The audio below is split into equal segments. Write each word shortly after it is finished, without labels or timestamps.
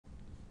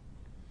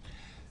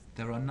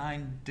There are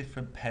 9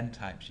 different pen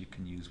types you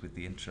can use with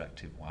the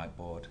interactive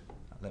whiteboard.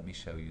 Let me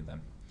show you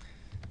them.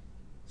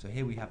 So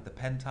here we have the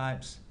pen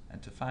types,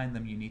 and to find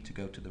them you need to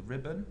go to the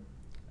ribbon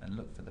and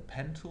look for the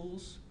pen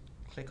tools,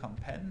 click on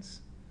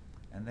pens,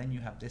 and then you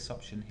have this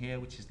option here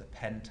which is the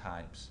pen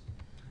types.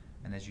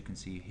 And as you can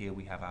see here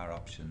we have our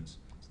options.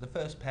 So the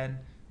first pen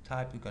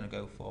type we're going to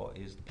go for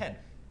is the pen.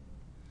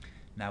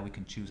 Now we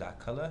can choose our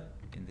colour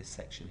in this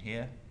section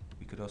here.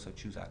 We could also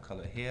choose our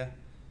colour here.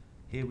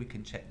 Here we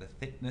can check the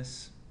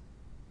thickness,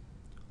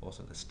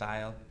 also the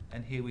style,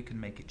 and here we can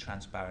make it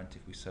transparent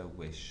if we so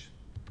wish.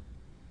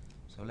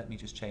 So let me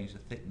just change the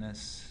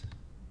thickness.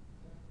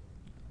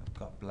 I've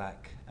got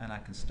black and I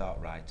can start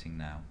writing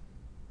now.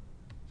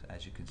 So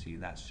as you can see,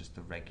 that's just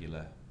a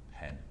regular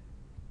pen.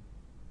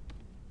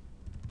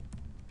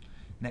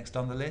 Next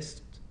on the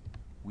list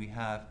we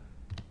have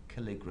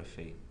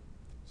calligraphy.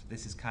 So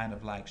this is kind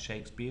of like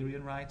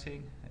Shakespearean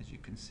writing. As you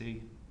can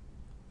see,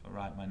 if I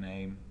write my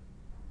name,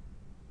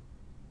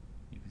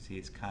 you can see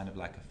it's kind of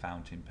like a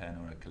fountain pen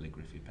or a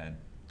calligraphy pen.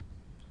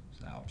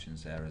 So that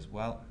option's there as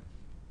well.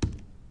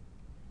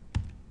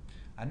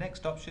 Our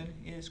next option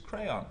is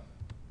crayon.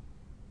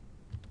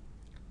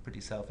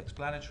 Pretty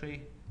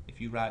self-explanatory. If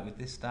you write with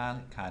this style,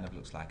 it kind of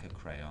looks like a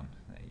crayon.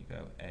 There you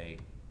go, A,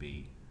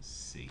 B,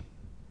 C.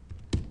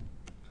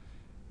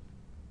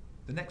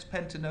 The next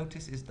pen to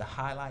notice is the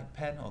highlight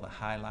pen or the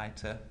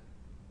highlighter.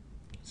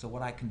 So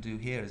what I can do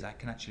here is I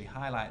can actually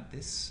highlight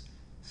this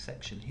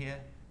section here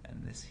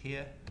and this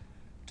here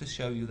to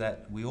show you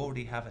that we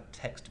already have a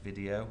text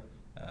video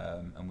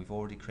and we've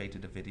already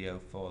created a video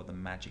for the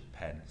Magic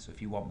Pen. So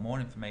if you want more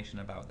information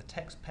about the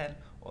text pen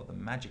or the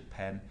Magic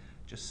Pen,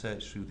 just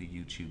search through the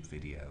YouTube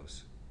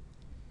videos.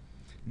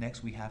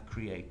 Next we have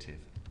creative.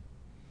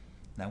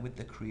 Now with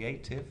the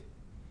creative,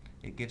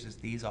 it gives us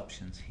these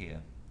options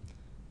here.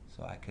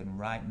 So I can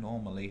write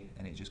normally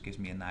and it just gives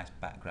me a nice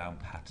background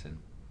pattern.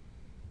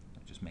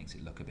 It just makes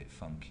it look a bit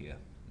funkier.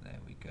 There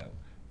we go.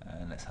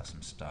 And let's have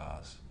some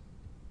stars.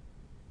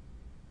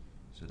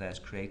 So there's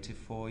creative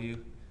for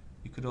you.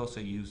 You could also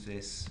use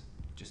this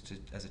just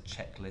as a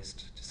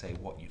checklist to say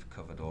what you've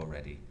covered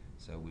already.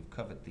 So we've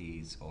covered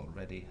these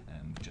already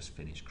and we've just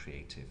finished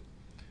creative.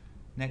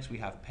 Next we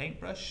have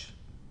paintbrush.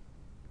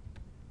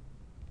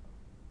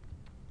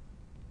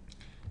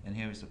 And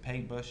here is the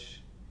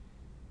paintbrush.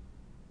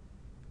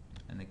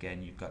 And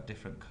again, you've got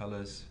different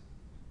colors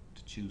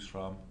to choose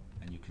from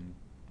and you can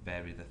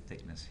vary the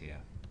thickness here.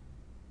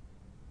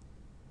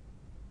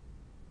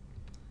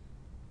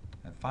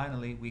 And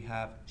finally we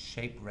have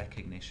shape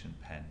recognition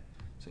pen.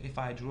 So if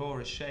I draw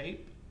a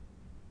shape,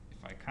 if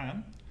I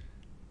can,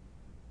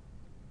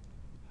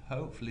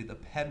 hopefully the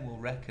pen will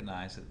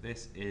recognize that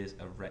this is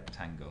a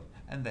rectangle.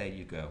 And there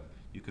you go.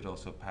 You could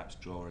also perhaps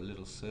draw a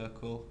little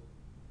circle,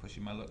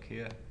 pushing my luck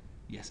here.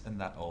 Yes, and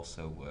that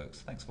also works.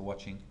 Thanks for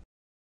watching.